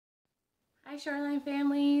Hi Shoreline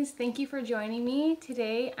families, thank you for joining me.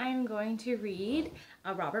 Today I'm going to read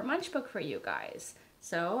a Robert Munsch book for you guys.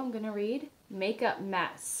 So I'm going to read Makeup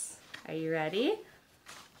Mess. Are you ready?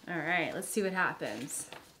 Alright, let's see what happens.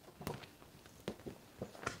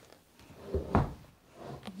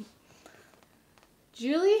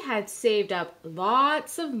 Julie had saved up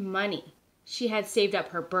lots of money. She had saved up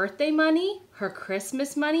her birthday money, her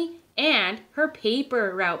Christmas money, and her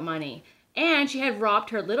paper route money. And she had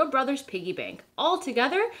robbed her little brother's piggy bank.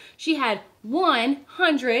 Altogether, she had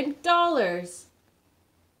 $100.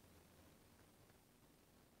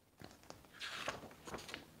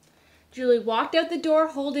 Julie walked out the door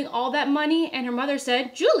holding all that money, and her mother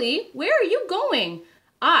said, "Julie, where are you going?"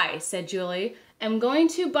 "I," said Julie, "am going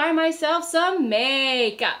to buy myself some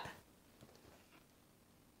makeup."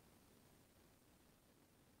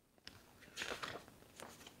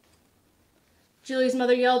 Julie's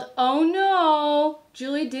mother yelled, "Oh no!"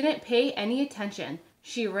 Julie didn't pay any attention.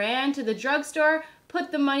 She ran to the drugstore,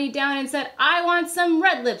 put the money down and said, "I want some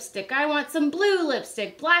red lipstick, I want some blue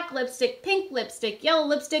lipstick, black lipstick, pink lipstick, yellow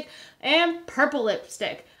lipstick, and purple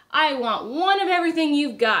lipstick. I want one of everything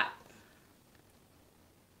you've got."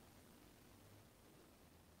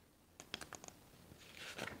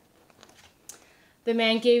 The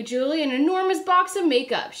man gave Julie an enormous box of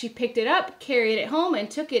makeup. She picked it up, carried it home,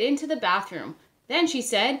 and took it into the bathroom. Then she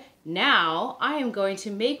said, "Now I am going to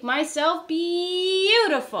make myself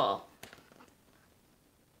beautiful."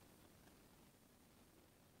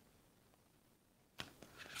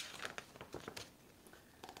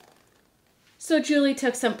 So Julie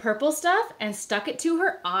took some purple stuff and stuck it to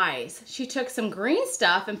her eyes. She took some green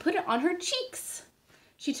stuff and put it on her cheeks.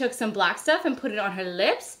 She took some black stuff and put it on her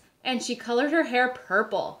lips, and she colored her hair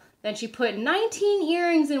purple. Then she put 19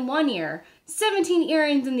 earrings in one ear, 17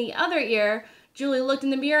 earrings in the other ear. Julie looked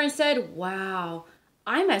in the mirror and said, "Wow,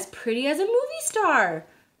 I'm as pretty as a movie star."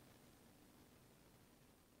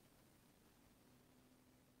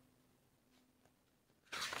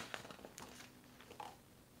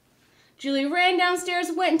 Julie ran downstairs,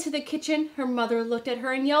 went into the kitchen. Her mother looked at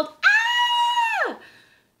her and yelled, "Ah!"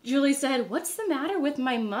 Julie said, "What's the matter with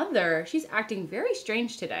my mother? She's acting very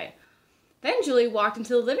strange today." Then Julie walked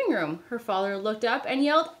into the living room. Her father looked up and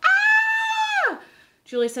yelled, "Ah!"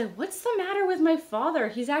 Julie said, "What's the matter with my father?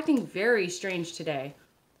 He's acting very strange today."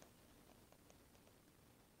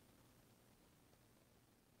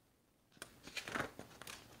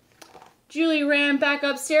 Julie ran back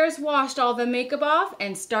upstairs, washed all the makeup off,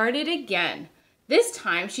 and started again. This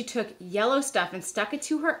time she took yellow stuff and stuck it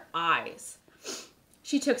to her eyes.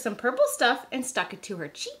 She took some purple stuff and stuck it to her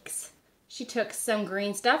cheeks. She took some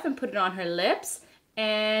green stuff and put it on her lips,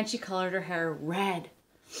 and she colored her hair red.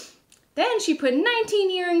 Then she put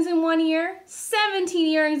 19 earrings in one ear, 17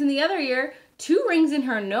 earrings in the other ear, 2 rings in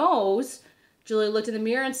her nose. Julie looked in the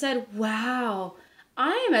mirror and said, "Wow,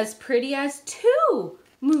 I am as pretty as 2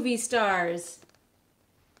 movie stars."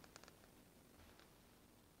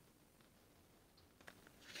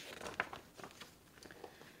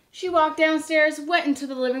 She walked downstairs, went into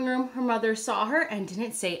the living room. Her mother saw her and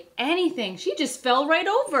didn't say anything. She just fell right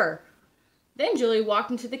over. Then Julie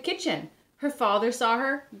walked into the kitchen. Her father saw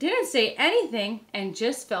her, didn't say anything, and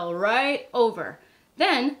just fell right over.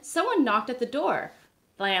 Then someone knocked at the door.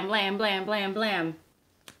 Blam, blam, blam, blam, blam.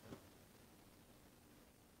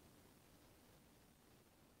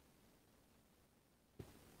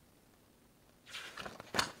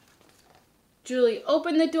 Julie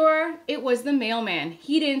opened the door. It was the mailman.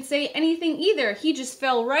 He didn't say anything either. He just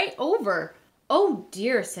fell right over. "Oh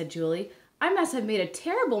dear," said Julie. "I must have made a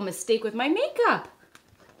terrible mistake with my makeup."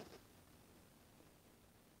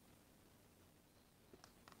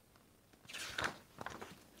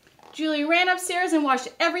 Julie ran upstairs and washed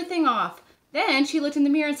everything off. Then she looked in the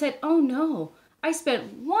mirror and said, "Oh no, I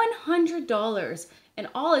spent $100 and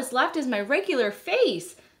all is left is my regular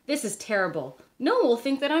face. This is terrible. No one will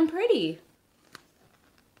think that I'm pretty."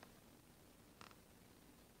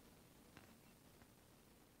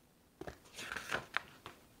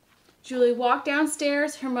 Julie walked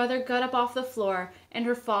downstairs. Her mother got up off the floor, and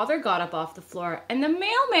her father got up off the floor, and the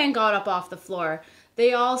mailman got up off the floor.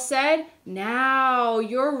 They all said, "Now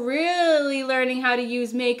you're really learning how to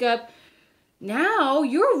use makeup. Now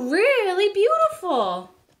you're really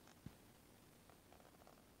beautiful."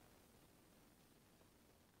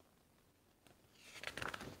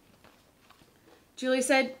 Julie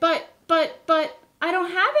said, but, I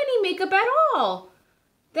don't have any makeup at all."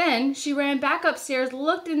 Then she ran back upstairs,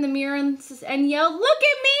 looked in the mirror and yelled, "Look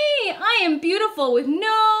at me! I am beautiful with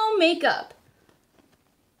no makeup."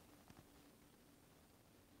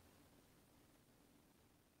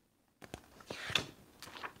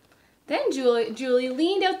 Then Julie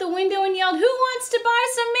leaned out the window and yelled, "Who wants to buy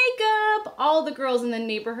some makeup?" All the girls in the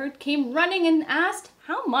neighborhood came running and asked,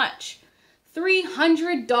 "How much?"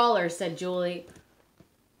 $300, said Julie.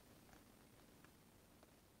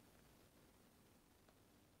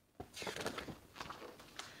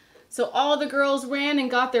 So all the girls ran and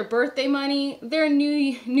got their birthday money, their New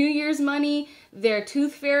Year's money, their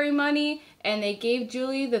tooth fairy money, and they gave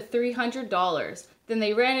Julie the $300. Then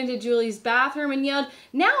they ran into Julie's bathroom and yelled,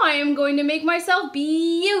 "Now I am going to make myself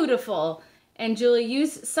beautiful." And Julie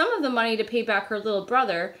used some of the money to pay back her little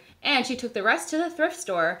brother, and she took the rest to the thrift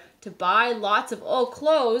store to buy lots of old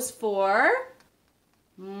clothes for,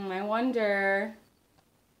 I wonder,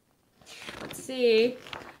 let's see,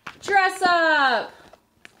 dress up.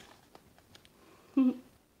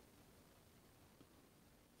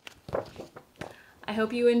 I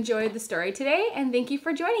hope you enjoyed the story today, and thank you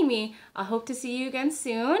for joining me. I hope to see you again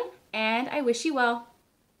soon, and I wish you well.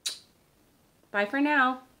 Bye for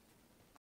now.